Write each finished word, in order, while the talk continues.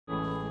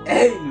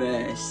Hey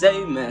man,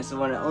 say man, so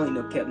one and only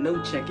no cap,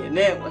 no checking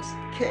in. What's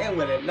can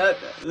with another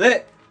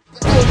lit?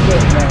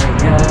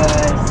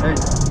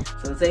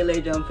 So today, ladies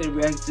and gentlemen, I'm finna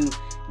react to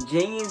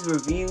Genius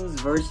reviews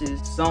versus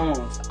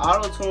songs.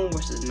 Autotune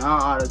versus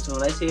non-autotune.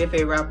 Let's see if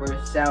a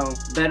rapper sound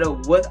better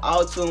with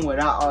autotune,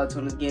 without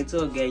autotune. Let's get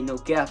into it, gang. No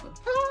cap.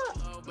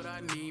 But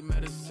I need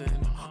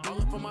medicine. All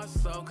for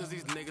myself, cause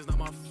these niggas not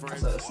my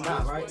friends. That's a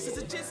snap, right?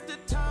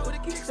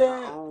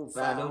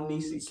 But I don't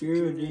need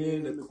security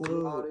in the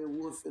club.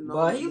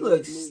 But he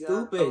looks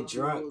stupid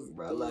drunk,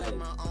 bro. Like,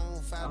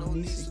 I don't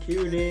need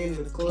security in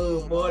the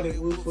club. Boy, they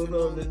woofing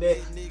on the neck.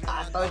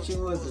 I thought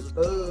you was a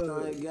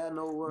thug.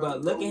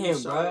 But look at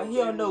him, bro. He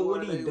don't know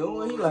what he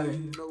doing. He like,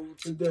 you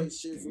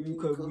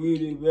come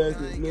get it back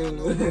in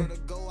blood.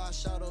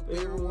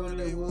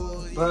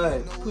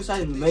 But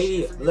Pusha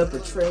made it look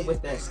portray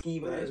with that ski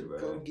mask,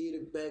 bro.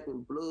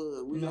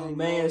 You know,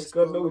 man, it's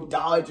got no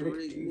Dodger.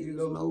 You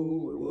know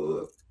who it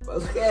was. But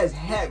look at his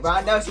hat, bro.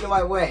 I never seen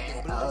nobody wear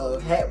a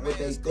hat with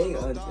their thing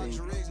on thing.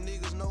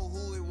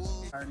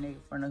 Our nigga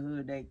from the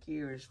hood that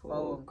carries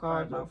 4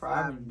 cars by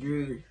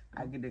 500.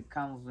 I get the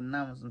comments with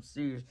numbers, I'm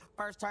serious.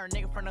 First turn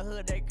nigga from the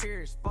hood that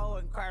carries 4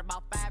 and cars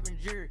about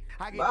 500.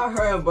 I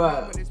heard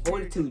about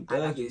 42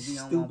 Doug is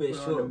stupid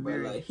short, bro.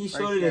 Like, he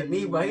shorter than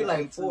me, but he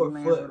like 4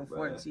 foot,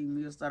 bro.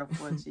 14 mil, started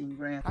 14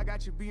 grand. I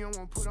got your B on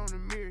one, put on the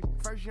mirror.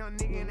 First young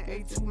nigga in the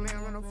A2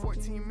 land, run a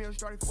 14 mil,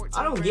 started 14.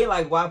 I don't get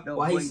like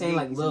why he's saying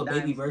like Lil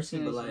Baby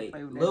version, but like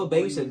Lil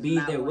Baby should be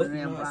there with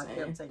him.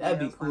 That'd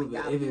be cool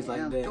if it's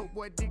like that.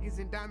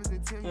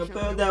 And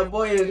put that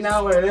boy is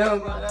now with him.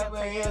 That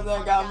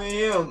man got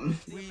me him.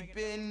 We've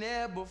been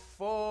there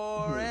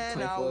before,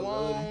 and I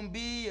won't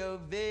be a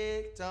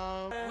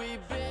victim.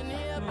 We've been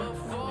here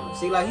before.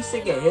 See, like, he's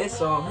singing his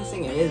song, he's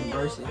singing his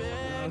verses.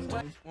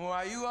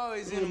 Why you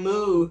always in the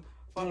mood?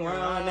 I'm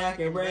around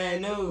acting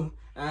brand new.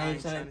 I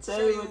ain't trying to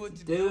tell you what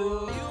to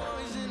do.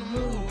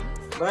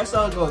 But that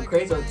song's going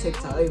crazy on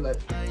TikTok. They like,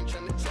 I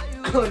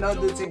don't know,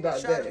 do TikTok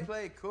that.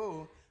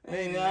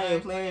 Hey, I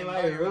ain't playing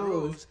my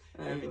rules.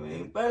 I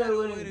ain't better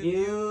with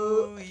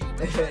you.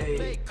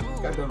 Hey,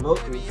 got the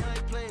vocals.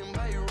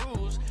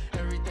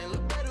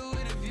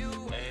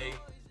 Hey,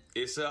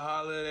 it's a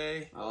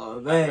holiday. Oh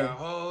man. I got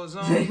hoes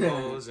on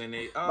hoes and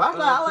they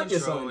I like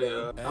this song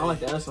though. I like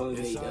the other song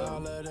they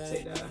though.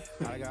 Say that.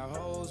 I got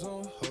hoes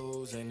on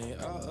hoes and they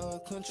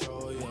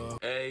control you.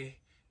 Hey,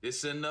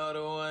 it's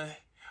another one.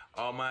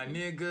 All my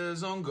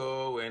niggas on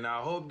go, and I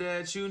hope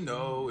that you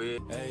know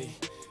it. Hey,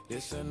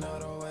 it's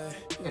another way.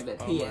 Look at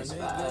the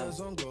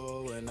PS5.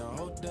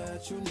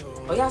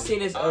 Oh, y'all see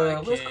this?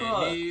 What's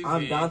called?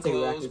 I'm Dante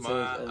reacting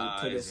to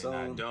this song.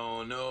 I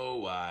don't know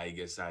why. I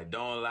guess I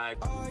don't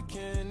like. I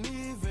can't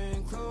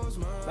even close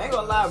my eyes. I ain't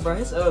gonna lie, bro.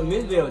 His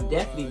music video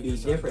definitely be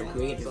different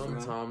creative.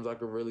 Sometimes I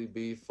can really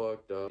be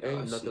fucked up.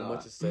 Ain't nothing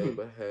much to say,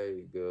 but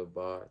hey,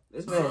 goodbye.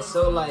 This man is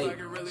so like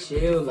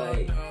chill,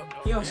 like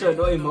he don't show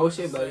no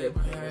emotion, but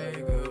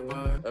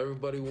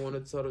everybody wanna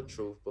tell the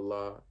truth, but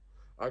lie.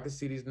 I can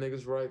see these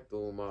niggas right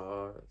through my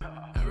eyes.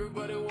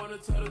 Everybody wanna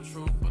tell the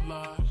truth, but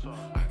lie.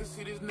 I can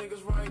see these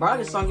niggas right. Bro,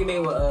 this song he made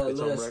with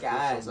Lil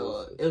Skies,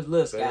 or it was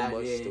Lil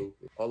Skies, yeah.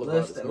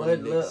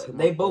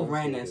 They both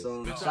ran that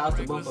song. Shout out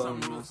to both of them.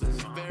 You know what I'm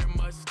saying? Very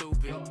much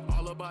stupid.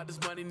 All about this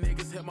money,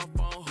 niggas hit my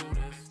phone. Who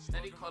this?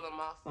 Steady calling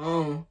my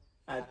phone.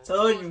 I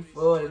told you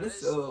before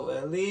this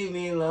over, leave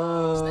me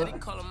alone. Steady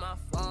calling my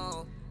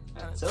phone.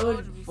 I told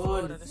you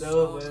before this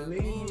over,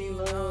 leave me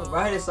alone. Bro,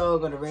 I heard this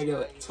song on the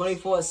radio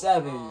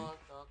 24/7.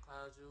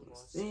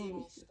 See,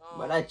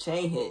 but that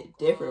chain hit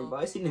different,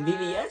 bro. You seen the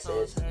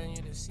VVS's?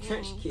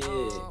 Trench Kid. I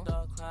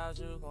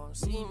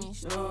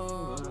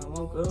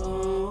won't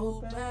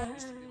go back.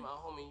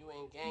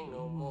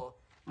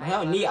 I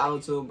don't need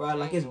autotune, bro.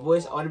 Like his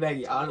voice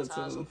automatically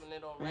autotune.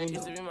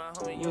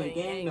 You ain't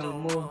gang no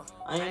more.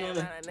 I ain't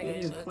gonna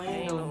get you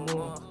playing no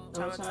more.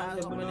 No time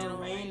to put in the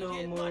rain no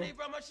more.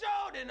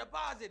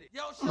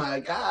 Oh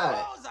my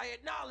God.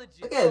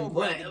 Look at his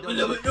voice.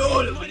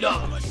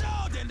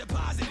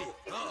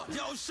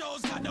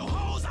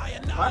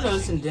 I know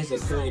this just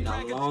occurred in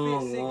a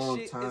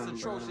long time,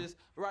 bro.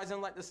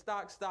 Rising like the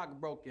stock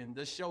broken.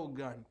 The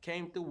Shogun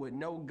came through with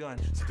no gun.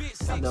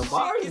 Got the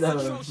bars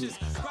though.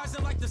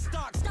 Rising like the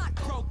stock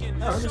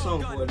broken. I heard this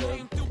song before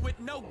though.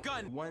 No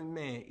gun. One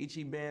man,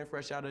 Ichi band,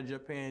 fresh out of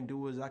Japan,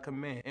 do as I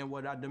command and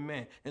what I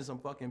demand, and some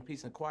fucking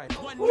peace and quiet.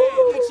 One man,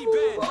 Ichi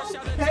band, fresh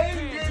out of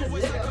Japan, do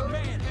as I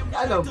command.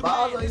 I know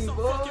balls on you,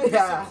 boy.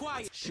 Yeah.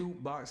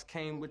 Shootbox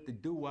came with the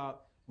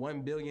doo-wop.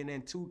 1 billion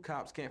and 2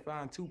 cops can't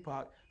find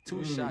Tupac.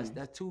 2 shots,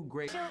 that's 2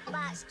 great.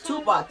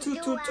 Tupac, two,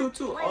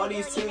 all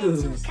these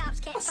twos. I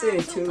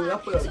said 2, I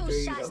put up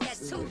 3.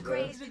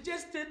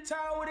 Just a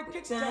tower with a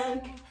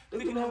kickstand.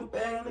 Looking up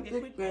back,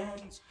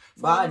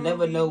 but I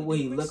never know what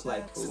he look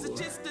like, fool.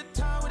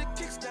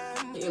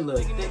 He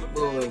look thick,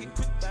 boy.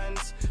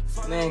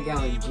 Man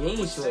got on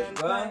jeans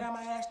shorts, bro.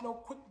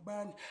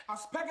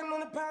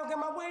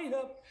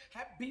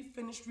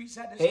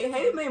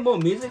 Hey, made more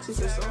music since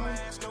this song. I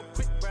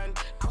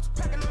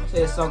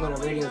say a song on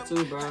the radio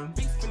too, bro.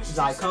 It's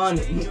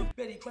iconic.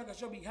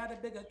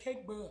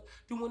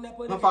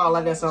 I probably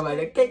like that song like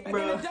that cake,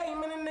 bro.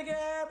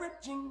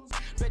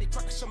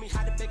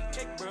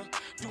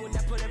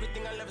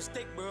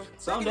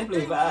 Song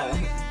definitely vibe.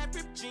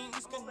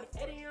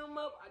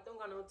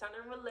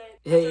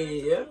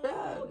 Hey, yeah.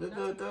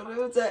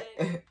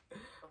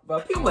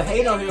 But people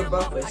hate on him,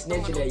 bro, for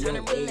snitching at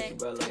young age,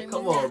 bro. Like,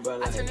 come on, bro.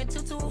 Like, he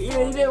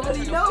didn't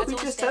really know. He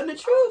just telling the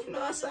truth, you know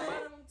what I'm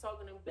saying?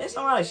 That's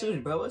not like shoot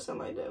his brother or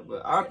something like that,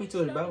 but RP to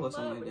his brother or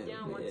something like that.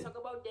 Yeah.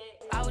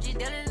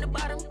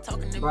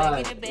 Bro,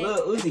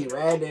 Lil Uzi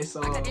read that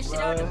song, bro.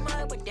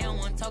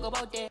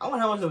 I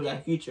wonder how much of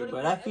that Future,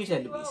 bro. That Future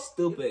had to be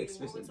stupid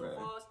expensive, bro.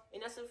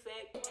 And that's a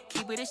fact.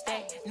 Keep it a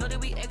stack. Know that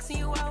we Xing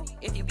you out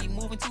if you be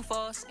moving too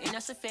fast. And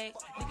that's a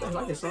fact. I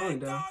like the song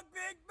though.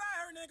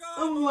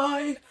 I'm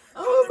like,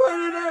 I'm a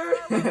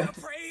predator.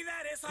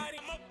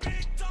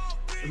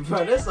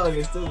 Bro, this song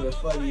is stupid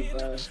funny,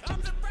 bro.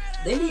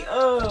 They need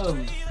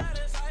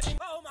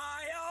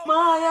my,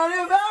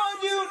 I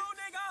found you.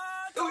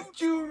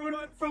 Don't you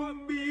run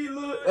from me,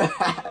 look.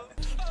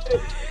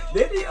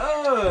 They need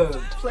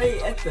play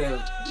at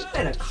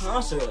a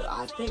concert,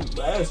 I think,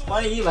 bro. It's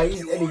funny,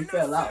 and he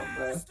fell out,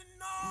 bro.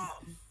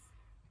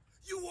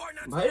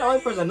 But the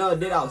only person I know that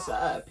did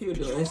outside. People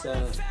do it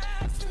inside.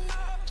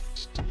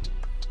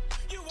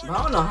 Bro,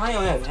 I don't know how you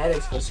don't have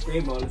headaches for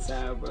scream all the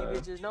time, bro.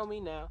 Bitches know me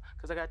now,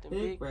 cause I got them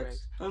big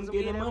racks. I'm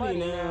getting money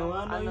now.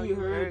 I know you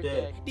heard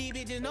that.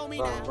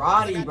 Bro,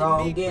 Roddy, bro,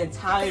 I'm getting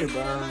tired,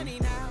 bro.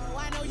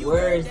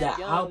 Where is that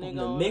album,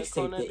 the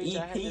mixtape, the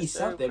EP,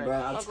 something,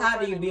 bro? I'm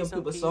tired of you being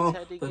people's song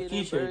for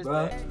Future,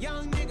 bro.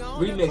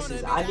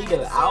 Remixes. I need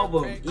an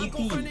album, EP,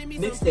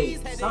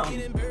 mixtape,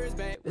 something.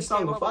 This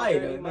song will fire,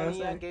 though, you know what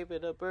I'm saying?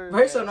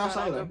 First song, I'm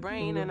saying, like,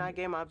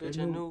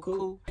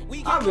 cool.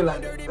 I'll be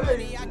like, a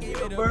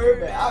bird,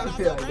 man. I'll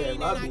be like that,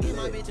 bro.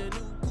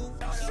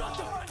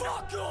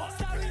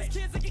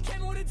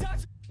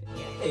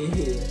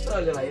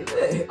 I'll be like,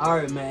 hey,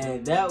 alright,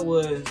 man. That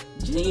was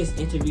Genius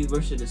interview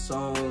versus the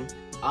song.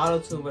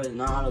 Autotune versus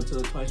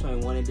non-autotune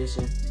 2021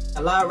 edition.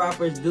 A lot of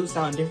rappers do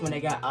sound different when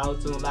they got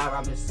autotune. A lot of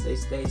rappers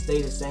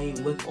stay the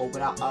same with or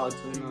without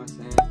autotune, you know what I'm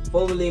saying?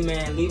 Before we leave,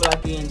 man, leave a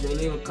like if you enjoy.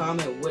 Leave a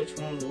comment which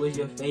one was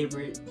your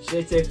favorite.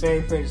 Share to your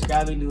favorite friend.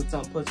 Subscribe if you new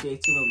time. Plus, 2 and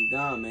we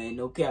gone, man.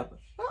 No cap.